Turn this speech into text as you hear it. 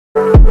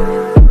Don't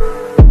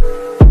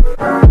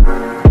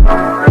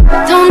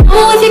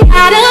know if you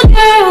got a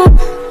girl.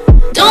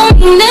 Don't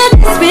mean to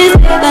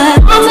disrespect,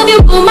 but all of you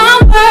rule my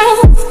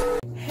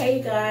world.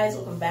 Hey guys,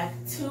 welcome back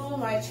to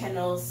my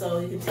channel. So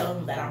you can tell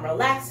that I'm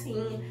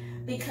relaxing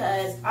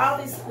because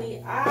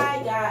obviously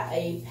I got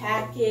a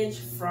package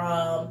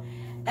from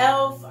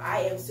Elf. I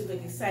am super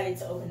excited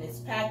to open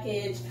this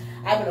package.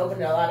 I've been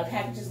opening a lot of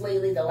packages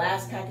lately. The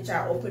last package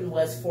I opened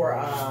was for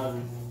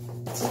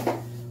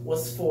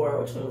which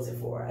one was it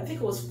for? I think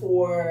it was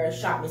for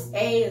Shop Miss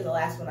A, is the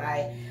last one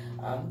I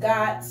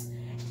got.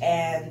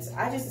 And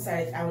I just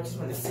decided I would just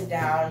want to sit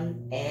down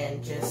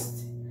and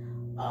just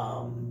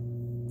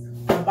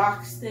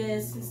unbox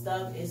this and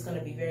stuff. It's going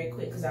to be very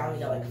quick because I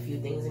only got like a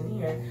few things in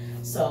here.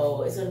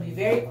 So it's going to be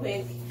very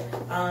quick.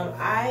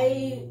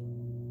 I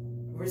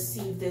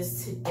received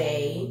this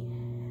today.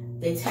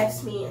 They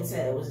texted me and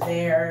said it was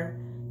there.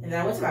 And then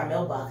I went to my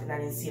mailbox and I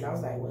didn't see it. I was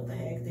like, what the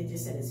heck? They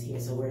just said it's here,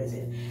 so where is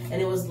it? And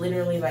it was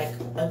literally like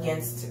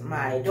against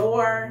my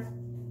door.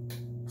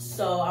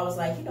 So I was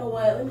like, you know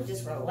what? Let me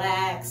just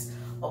relax,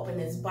 open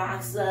this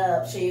box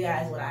up, show you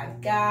guys what I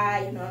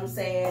got, you know what I'm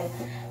saying?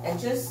 And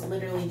just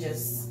literally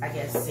just, I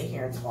guess, sit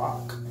here and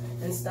talk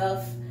and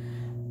stuff.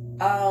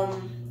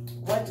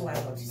 What do I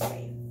want to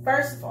say?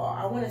 First of all,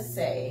 I want to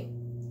say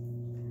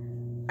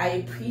I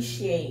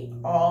appreciate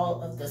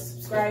all of the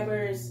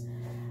subscribers.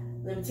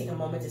 Let me take a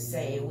moment to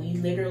say we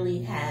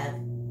literally have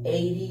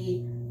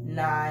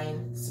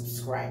 89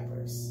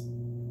 subscribers.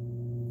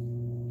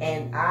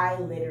 And I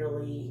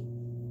literally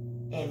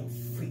am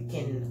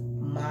freaking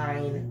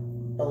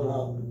mind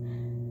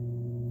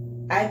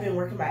blown. I've been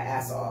working my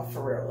ass off,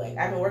 for real. Like,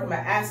 I've been working my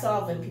ass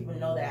off, letting people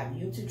know that I have a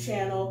YouTube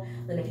channel,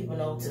 letting people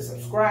know to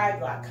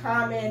subscribe, like,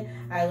 comment.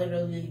 I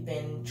literally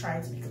been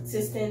trying to be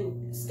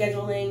consistent,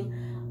 scheduling,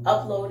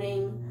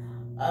 uploading,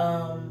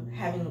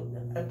 having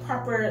a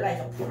proper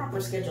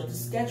schedule. The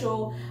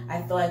schedule,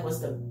 I feel like, was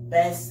the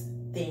best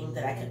thing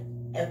that I could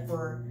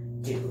ever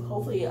do.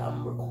 Hopefully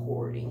I'm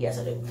recording. Yes,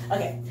 I do.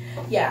 Okay.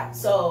 Yeah,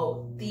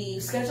 so the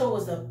schedule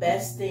was the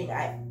best thing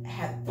I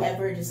have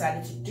ever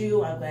decided to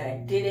do. I'm glad I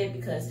did it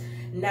because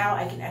now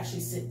I can actually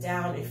sit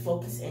down and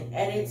focus and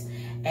edit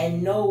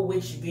and know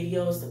which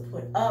videos to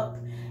put up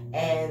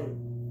and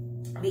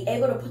be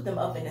able to put them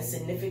up in a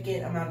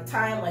significant amount of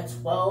time, like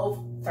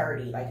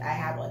 12:30. Like, I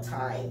have a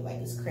time, like,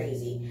 it's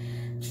crazy.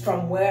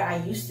 From where I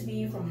used to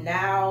be, from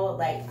now,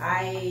 like,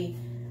 I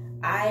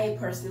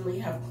personally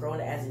have grown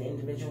as an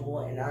individual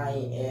and I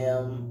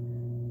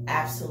am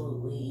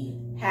absolutely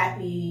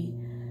happy.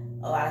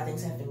 A lot of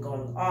things have been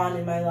going on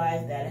in my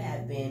life that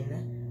have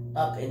been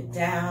up and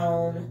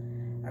down.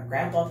 My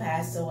grandpa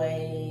passed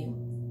away.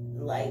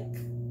 Like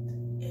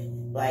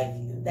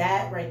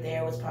that right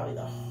there was probably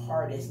the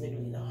hardest,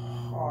 literally the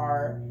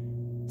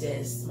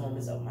hardest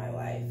moments of my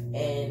life.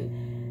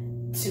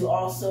 And to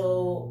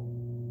also,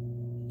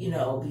 you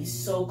know, be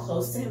so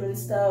close to him and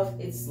stuff,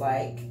 it's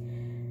like,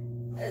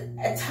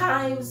 at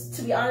times,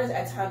 to be honest,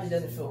 at times it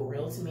doesn't feel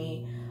real to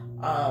me.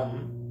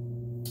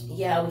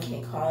 Yeah, we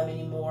can't call him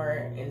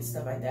anymore and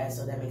stuff like that,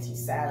 so that makes me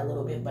sad a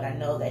little bit, but I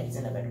know that he's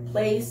in a better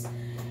place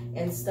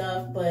and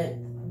stuff. But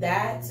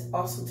that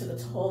also took a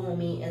toll on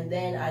me, and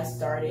then I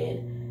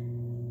started,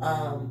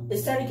 it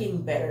started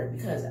getting better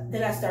because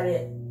then I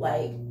started,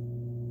 like,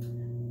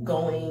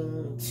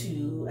 going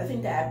to, I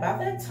think that about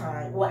that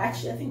time, well,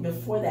 actually, I think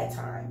before that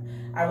time,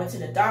 I went to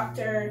the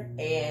doctor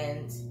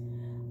and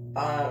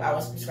I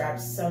was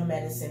prescribed some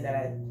medicine that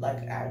I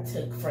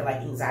took for,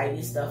 like,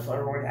 anxiety stuff,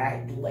 or when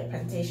I do, like,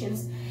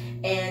 presentations.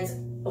 And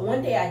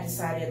one day I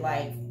decided,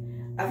 like,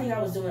 I think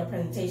I was doing a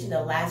presentation,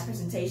 the last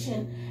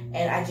presentation,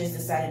 and I just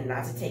decided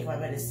not to take my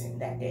medicine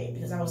that day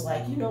because I was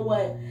like, you know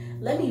what,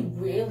 let me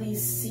really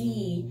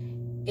see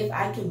if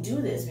I can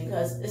do this,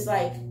 because it's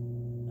like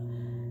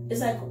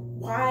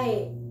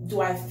why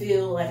do I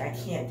feel like I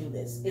can't do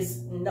this?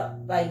 It's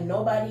not like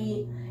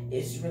nobody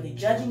is really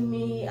judging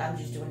me. I'm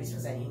just doing this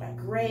because I need my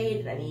grade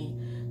and I need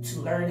to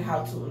learn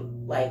how to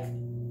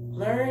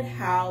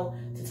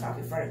talk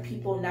in front of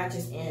people, not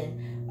just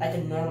in like a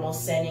normal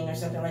setting or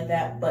something like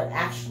that, but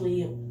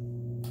actually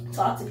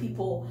talk to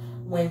people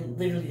when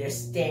literally they're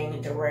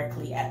staring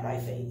directly at my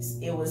face.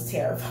 It was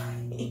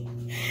terrifying.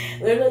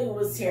 Literally, it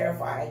was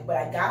terrifying, but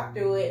I got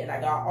through it and I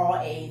got all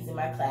A's in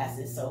my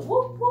classes. So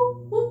whoop,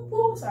 whoop, whoop,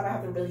 whoop. So I don't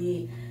have to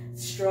really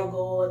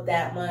struggle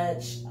that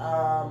much.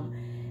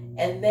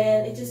 And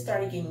then it just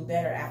started getting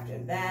better after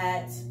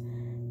that.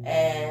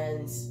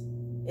 And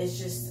it's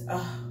just,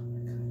 oh my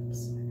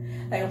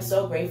God, like, I'm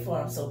so grateful,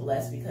 I'm so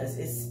blessed, because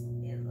it's,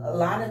 a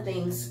lot of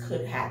things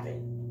could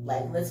happen.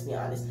 Like, let's be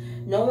honest.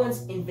 No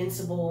one's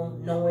invincible.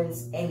 No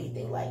one's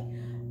anything. Like,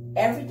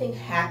 everything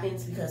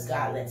happens because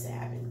God lets it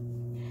happen.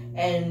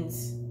 And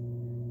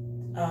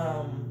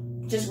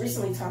just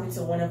recently talking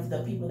to one of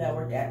the people that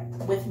worked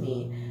with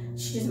me,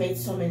 she just made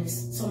so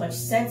much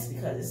sense,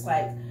 because it's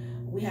like,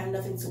 we have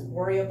nothing to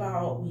worry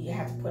about. We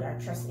have to put our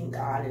trust in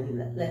God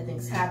and let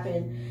things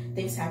happen.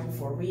 Things happen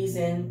for a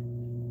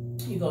reason.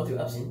 You go through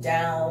ups and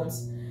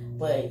downs.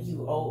 but you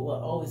will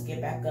always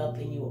get back up,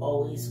 and you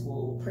always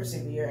will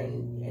persevere,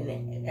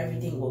 and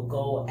everything will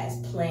go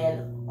as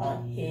planned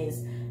on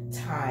his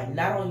time,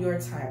 not on your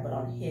time, but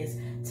on his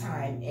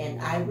time. And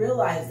I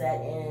realized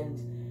that, and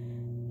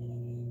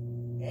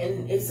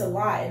it's a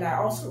lot. And I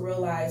also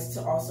realized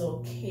to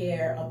also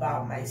care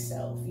about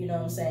myself, you know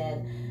what I'm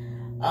saying?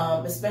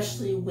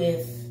 Especially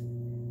with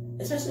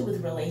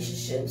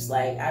relationships.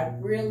 Like, I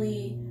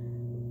really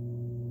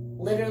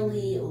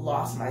literally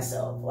lost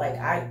myself.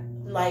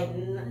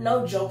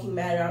 No joking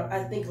matter,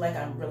 I think, like,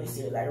 I'm really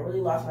serious. Like, I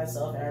really lost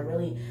myself, and I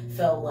really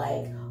felt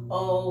like,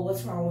 oh,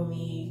 what's wrong with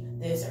me,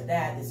 this or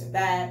that.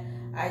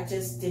 I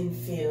just didn't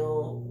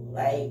feel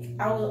like,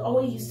 I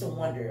always used to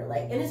wonder,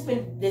 like, and it's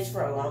been this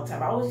for a long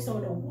time, I always used to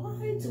wonder,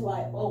 why do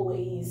I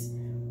always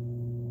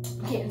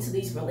get into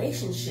these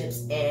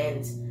relationships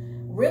and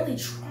really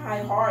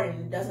try hard and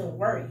it doesn't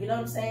work, you know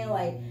what I'm saying?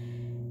 Like,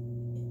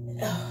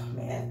 oh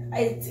man,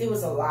 it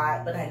was a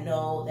lot, but I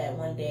know that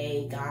one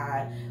day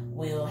God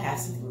will have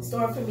something in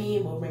store for me,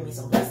 will bring me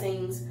some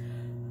blessings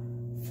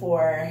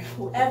for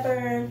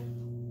whoever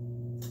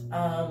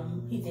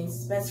he thinks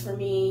is best for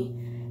me.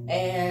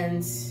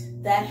 And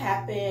that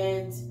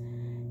happened,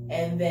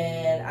 and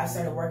then I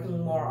started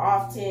working more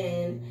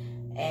often,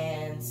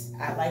 and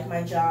I like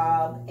my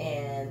job,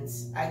 and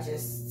I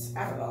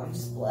don't know, I'm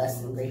just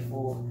blessed and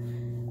grateful.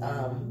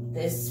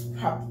 This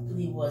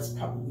was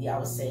probably, I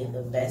would say,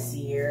 the best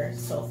year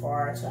so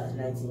far.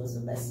 2019 was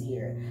the best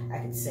year, I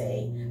could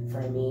say,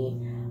 for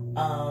me.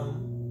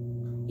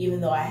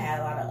 Even though I had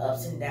a lot of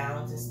ups and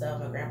downs and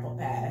stuff, my grandpa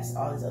passed,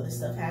 all this other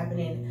stuff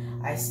happening,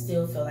 I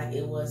still feel like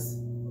it was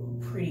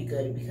pretty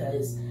good,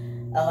 because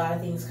a lot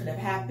of things could have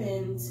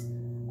happened.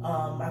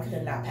 I could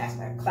have not passed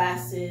my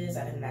classes,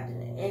 I could have not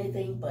done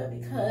anything, but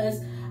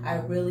because I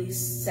really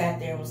sat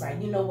there and was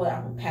like, you know what, I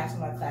will pass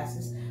my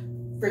classes,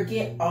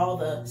 forget all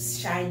the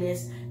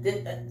shyness,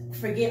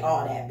 forget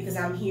all that, because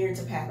I'm here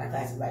to pass my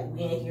classes. Like,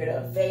 we ain't here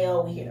to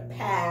fail, we here to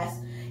pass.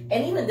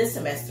 And even this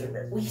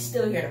semester, we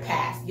still here to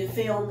pass, you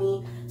feel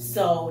me?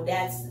 So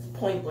that's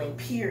point blank,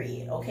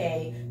 period,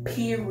 okay?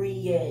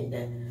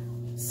 Period.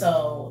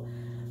 So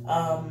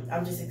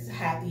I'm just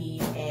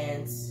happy,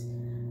 and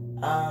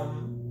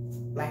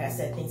like I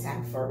said, things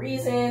happen for a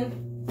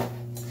reason.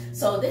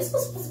 So this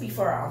was supposed to be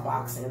for our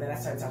unboxing, and then I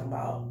started talking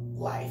about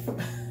life.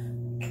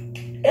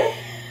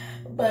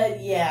 But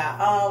yeah,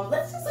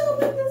 let's just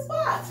open this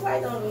box,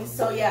 right, don't we?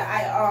 So yeah,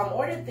 I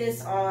ordered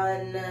this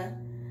on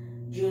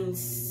June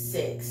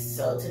 6th,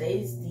 so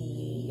today's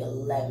the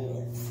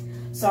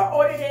 11th. So I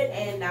ordered it,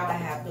 and now I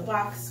have the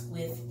box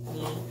with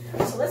me.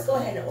 So let's go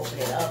ahead and open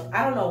it up.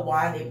 I don't know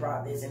why they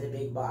brought this in a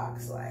big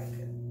box, like,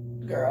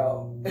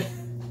 girl.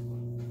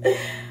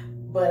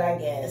 But I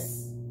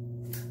guess.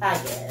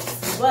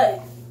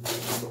 But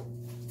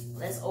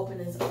let's open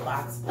this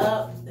box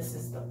up. This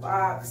is the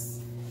box.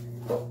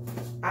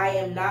 I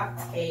am not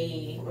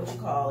a,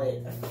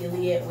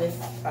 affiliate with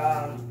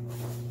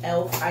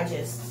e.l.f. I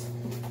just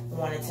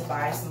wanted to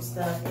buy some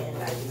stuff,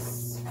 and I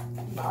just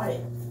bought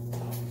it.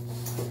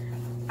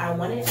 I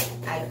want it,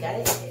 I got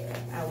it.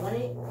 I want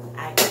it,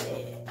 I got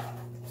it.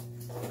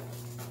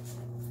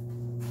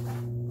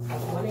 I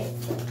want it.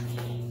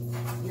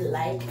 You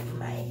like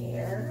my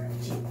hair?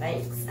 Gee,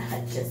 thanks.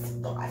 I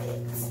just bought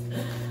it.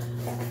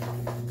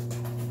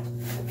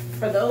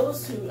 For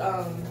those who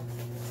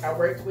I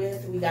worked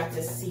with, we got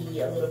to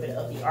see a little bit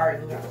of the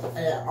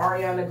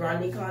Ariana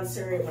Grande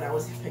concert when I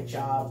was at my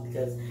job,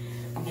 because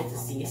we get to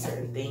see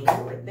certain things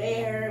over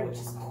there, which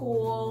is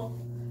cool.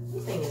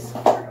 This thing is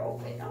hard to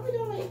open. I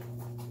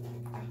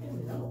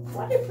don't know.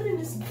 Why they put in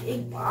this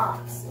big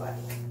box? Like,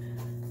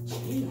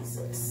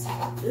 Jesus.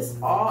 This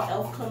all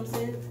e.l.f. comes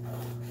in?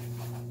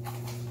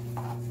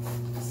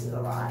 This is a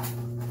lot.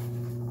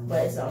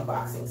 But it's an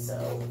unboxing, so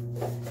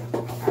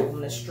I'm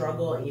going to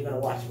struggle, and you're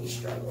going to watch me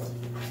struggle.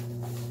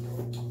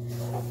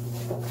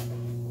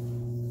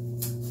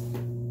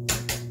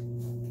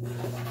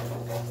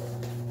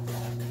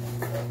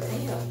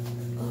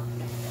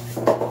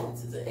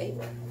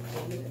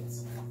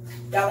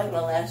 Y'all like my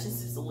lashes?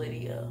 This is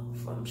Lydia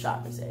from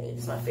Shoppers Edge.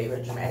 It's my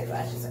favorite dramatic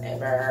lashes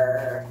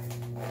ever.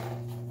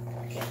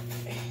 Okay.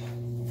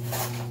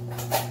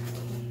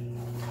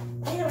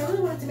 Damn, I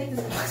really wanted to make this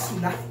box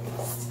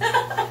nice.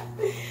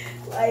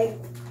 Like,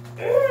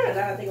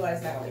 now I think about it,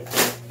 it's not gonna be.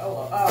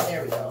 Oh,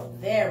 there we go.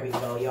 There we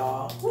go,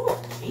 y'all.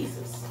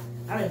 Jesus.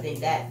 I don't even think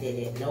that did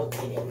it. Nope,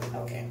 it didn't.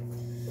 Okay.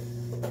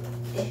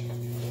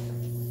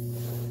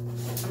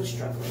 I'm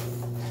struggling.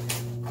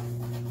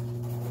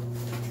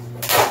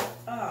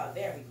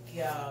 There we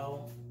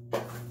go.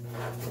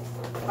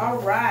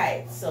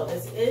 Alright, so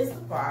this is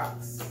the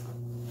box.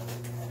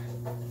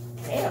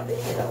 Damn,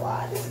 this is a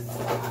lot. This is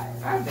a lot.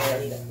 I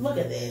barely, look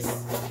at this.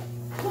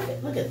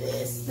 Look at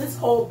this. This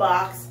whole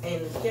box,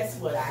 and guess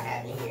what I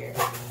have in here?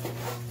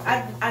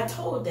 I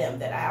told them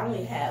that I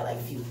only had like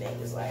a few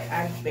things. Like,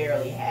 I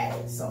barely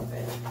had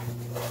something.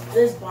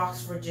 This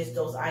box for just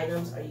those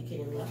items, are you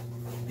kidding me?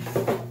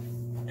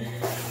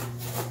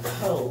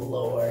 Oh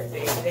Lord,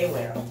 they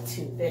went up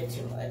they're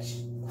too much.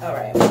 All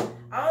right,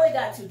 I only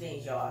got 2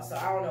 things, y'all. So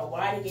I don't know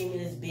why they gave me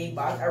this big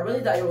box. I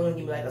really thought you were gonna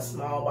give me like a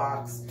small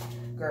box,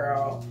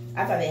 girl.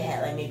 I thought they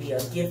had like maybe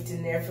a gift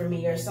in there for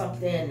me or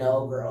something.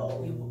 No,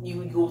 girl,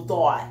 you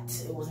thought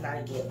it was not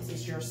a gift.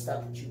 It's your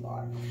stuff that you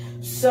bought.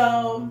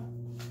 So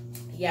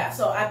yeah,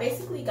 so I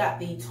basically got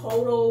the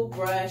Total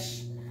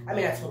brush. I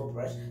mean, not Total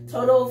brush.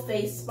 Total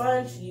face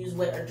sponge. Use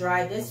wet or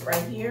dry. This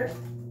right here.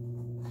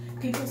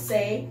 People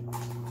say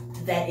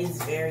that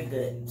is very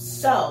good.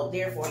 So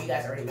therefore, you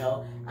guys already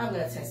know I'm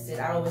gonna test it.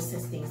 I always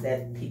test things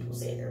that people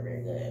say they're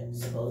very good,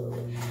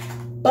 supposedly.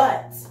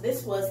 But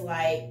this was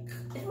like,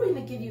 they don't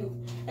even give you,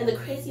 and the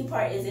crazy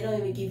part is they don't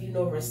even give you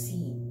no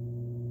receipt.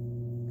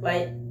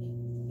 Like,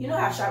 you know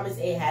how Charlotte's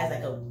A has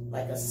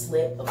like a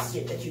slip of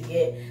shit that you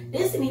get?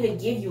 This didn't even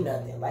give you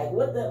nothing. Like,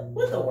 what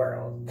the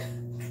world?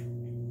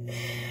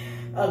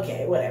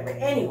 Okay, whatever.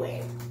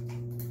 Anyway,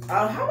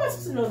 how am I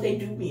supposed to know if they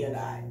do me or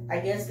not? I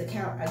guess I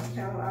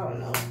don't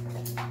know.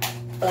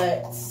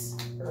 But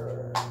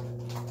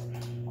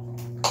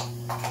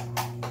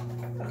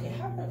okay,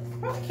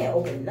 I can't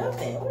open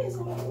nothing. What is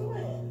going on?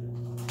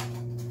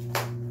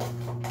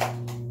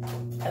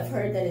 I've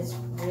heard that it's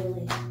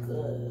really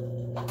good.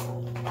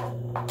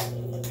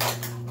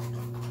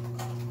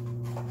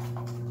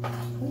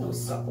 Ooh,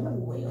 so,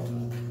 wait,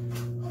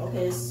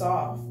 okay, it's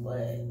soft,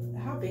 but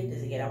how big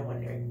does it get? I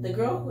wonder. The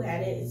girl who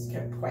had it is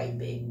quite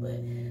big,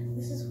 but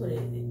this is what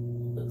it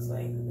looks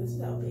like. This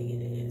is how big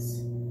it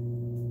is.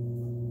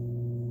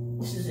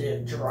 This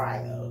is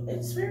dry though.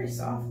 It's very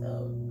soft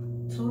though.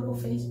 Total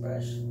face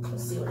brush.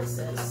 Let's see what it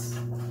says.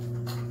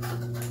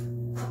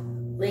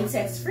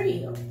 Latex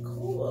free. Okay,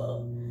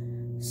 cool.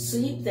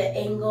 Sweep the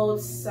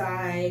angled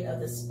side of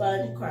the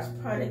sponge across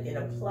product and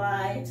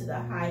apply to the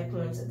high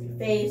points of your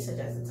face, such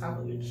as the top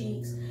of your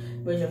cheeks,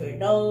 bridge of your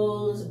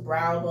nose,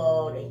 brow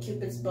bone, and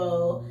cupid's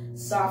bow.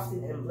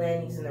 Soften and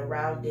blend using the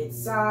rounded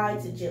side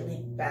to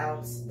gently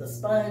bounce the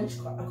sponge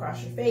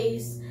across your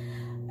face.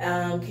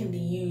 Can be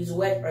used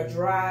wet or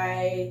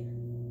dry.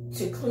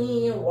 To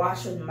clean,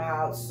 wash with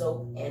mild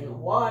soap and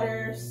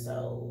water.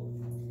 So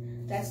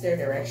that's their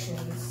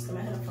directions. Am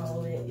I gonna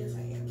follow it? Yes,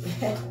 I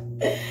am.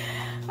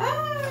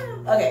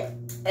 Okay,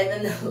 and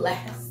then the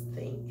last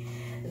thing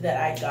that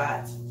I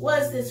got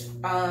was this.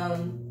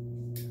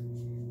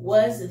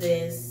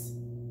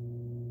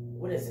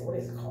 What is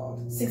it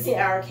called?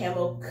 16-hour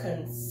Camo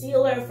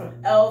Concealer from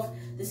e.l.f.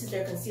 This is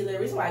their concealer. The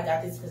reason why I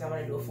got this is because I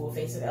want to do a full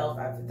face of e.l.f.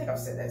 I think I've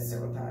said that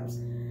several times.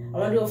 I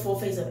want to do a full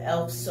face of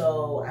e.l.f.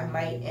 so I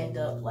might end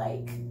up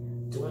like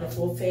doing a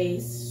full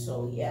face.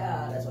 So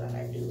yeah, that's what I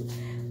might do.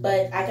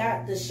 But I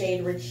got the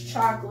shade Rich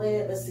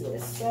Chocolate. Let's see what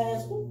it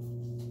says.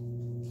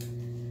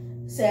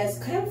 It says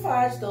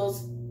camouflage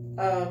those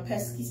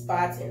pesky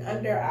spots and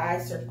under eye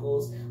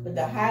circles with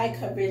the high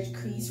coverage,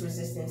 crease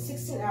resistant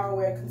 16-hour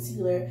wear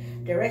concealer.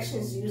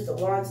 Directions: use the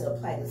wand to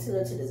apply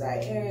concealer to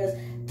desired areas.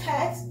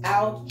 Pat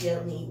out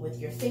gently with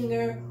your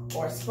finger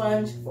or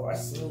sponge for a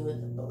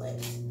smooth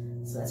blend.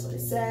 So that's what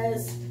it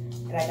says.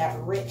 And I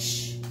got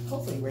Rich.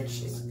 Hopefully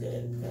Rich is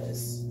good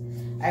because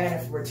I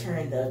gotta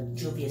return the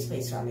Juvia's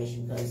Place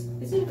foundation because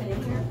is it even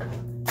in here?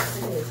 Yes,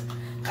 it is.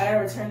 I gotta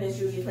return this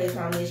Juvia's Place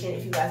foundation.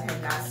 If you guys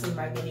have not seen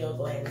my video,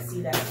 go ahead and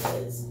see that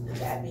because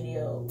that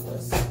video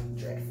was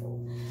dreadful.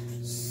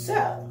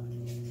 So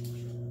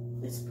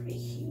it's pretty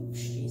huge,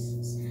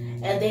 Jesus.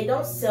 And they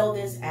don't sell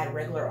this at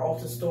regular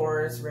Ulta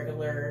stores,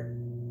 regular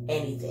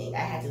anything. I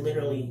had to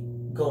literally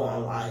go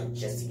online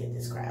just to get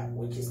this crap,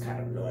 which is kind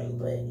of annoying,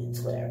 but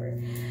it's whatever.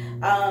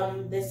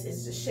 This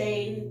is the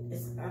shade.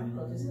 I don't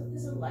know,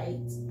 is it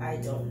light? I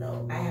don't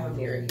know. I have a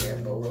mirror here,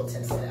 but we'll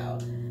test it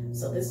out.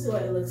 So this is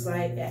what it looks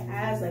like. It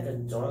has like a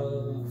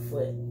dome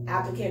foot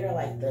applicator,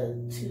 like the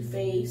Too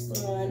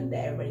Faced one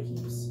that everybody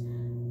keeps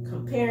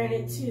comparing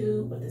it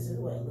to. But this is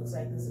what it looks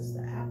like. This is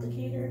the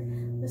applicator.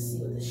 Let's see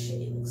what the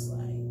shade looks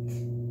like.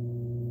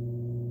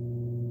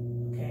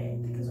 Okay, I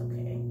think it's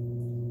okay.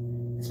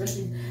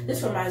 Especially,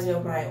 this reminds me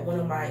of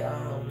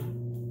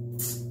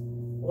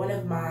one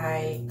of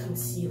my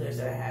concealers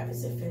that I have.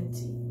 Is it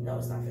Fenty? No,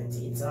 it's not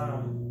Fenty. It's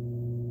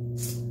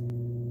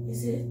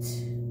is it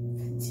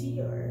Fenty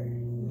or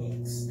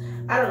NYX?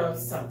 I don't know.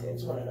 It's something.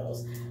 It's one of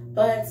those.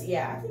 But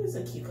yeah, I think it's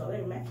a cute color.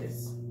 It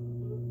matches.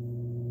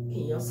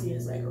 Can y'all see?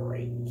 It's like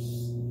right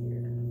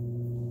here.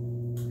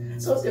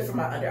 So it's good for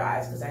my under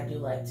eyes because I do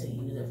like to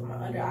use it for my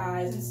under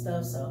eyes and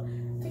stuff. So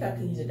I think I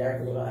can use it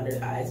directly in my under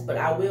eyes. But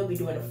I will be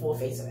doing a full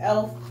face of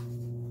e.l.f.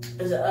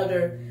 There's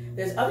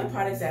other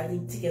products that I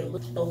need to get a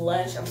look.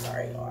 Blush. I'm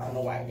sorry, y'all. I don't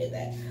know why I did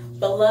that.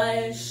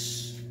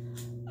 Blush.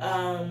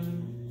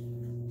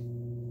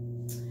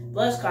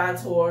 Blush,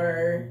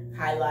 contour,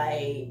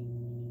 highlight,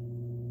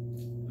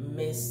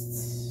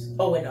 mist.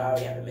 Oh wait, no, I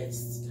already have a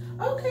mist.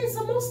 Okay,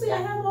 so mostly I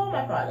have all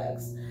my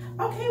products.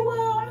 Okay,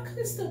 well, I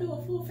could still do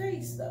a full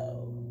face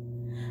though.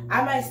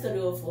 I might still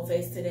do a full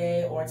face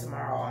today or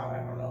tomorrow. I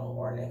don't know,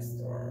 or next,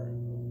 or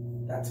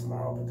not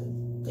tomorrow, but the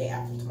day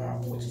after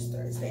tomorrow, which is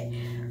Thursday.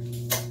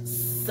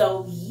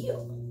 So yeah,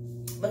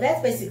 but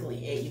that's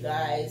basically it, you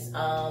guys.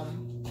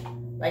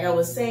 Like I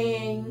was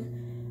saying,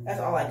 that's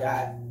all I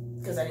got.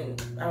 because I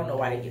don't know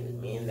why they give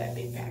me in that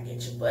big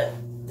package, but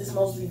this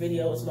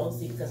video is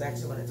mostly because I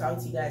just want to talk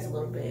to you guys a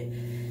little bit.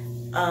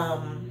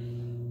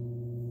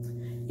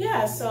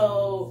 Yeah,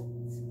 so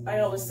like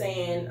I was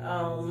saying,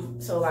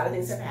 so a lot of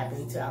things have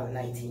happened in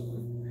 2019.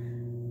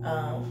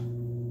 A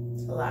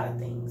lot of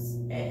things,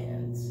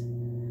 and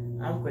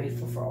I'm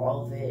grateful for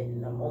all of it.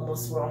 And we're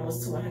almost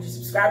to 100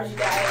 subscribers, you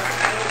guys.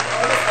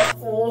 Almost a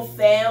full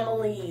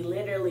family,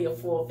 literally a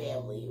full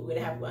family. We're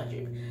gonna have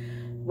 100.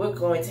 We're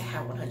going to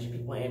have 100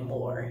 people and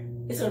more.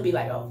 It's gonna be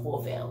like a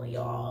full family,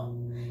 y'all.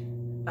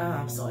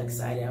 I'm so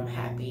excited. I'm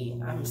happy.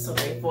 I'm so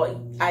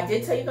grateful. I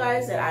did tell you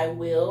guys that I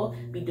will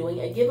be doing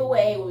a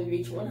giveaway when we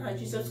reach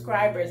 100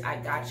 subscribers. I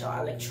got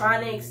y'all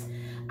electronics.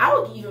 I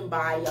would even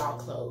buy y'all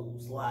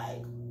clothes.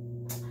 Like,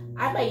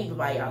 I might even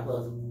buy y'all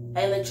clothes.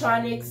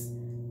 Electronics,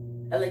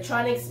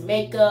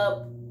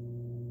 makeup,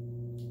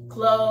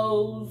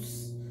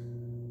 clothes.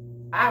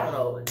 I don't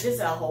know. This is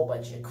a whole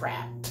bunch of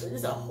crap. This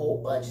is a whole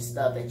bunch of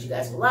stuff that you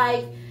guys will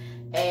like.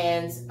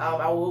 And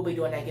I will be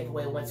doing that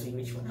giveaway once we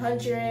reach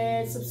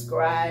 100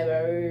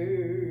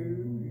 subscribers.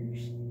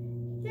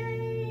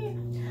 Yay!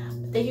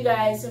 Thank you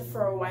guys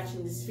for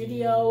watching this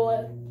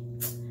video.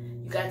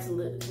 You got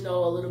to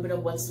know a little bit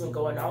of what's been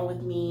going on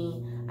with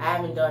me. I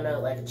haven't done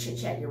a chit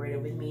chat narrator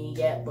with me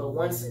yet, but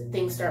once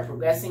things start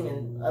progressing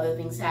and other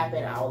things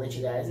happen, I'll let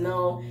you guys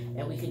know,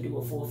 and we can do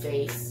a full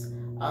face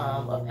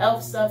of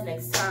elf stuff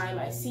next time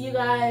I see you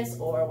guys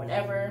or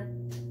whenever.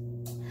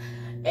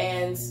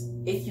 And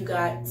if you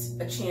got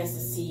a chance to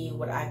see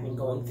what I've been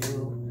going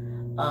through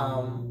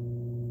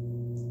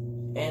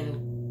and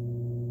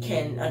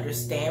can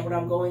understand what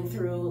I'm going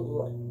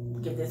through,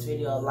 give this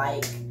video a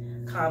like,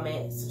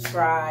 comment,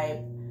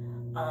 subscribe,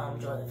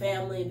 join the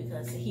family,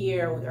 because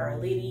here we are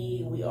in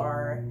Liddy. We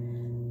are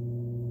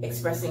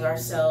expressing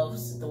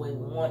ourselves the way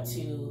we want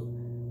to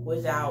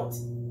without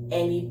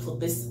any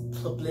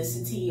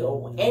publicity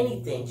or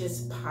anything,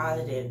 just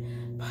positive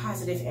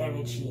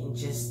energy, and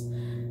just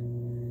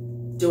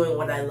doing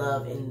what I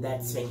love, and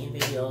that's making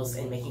videos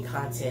and making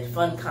content,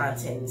 fun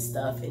content and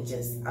stuff, and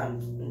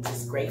I'm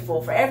just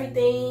grateful for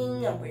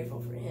everything. I'm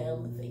grateful for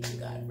him. Thank you,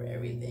 God, for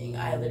everything.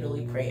 I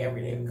literally pray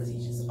every day because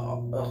he's just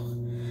all,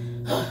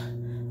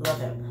 love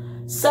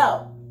him.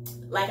 So,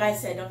 like I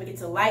said, don't forget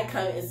to like,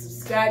 comment, and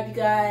subscribe, you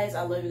guys.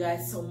 I love you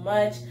guys so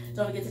much.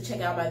 Don't forget to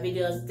check out my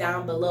videos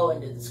down below in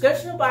the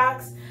description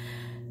box.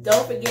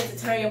 Don't forget to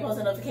turn your post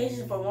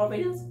notifications for more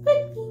videos.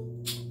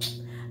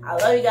 I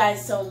love you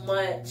guys so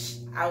much.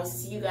 I will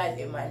see you guys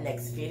in my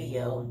next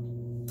video.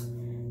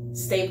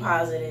 Stay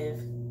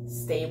positive.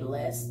 Stay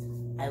blessed.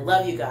 I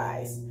love you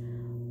guys.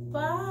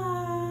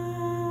 Bye.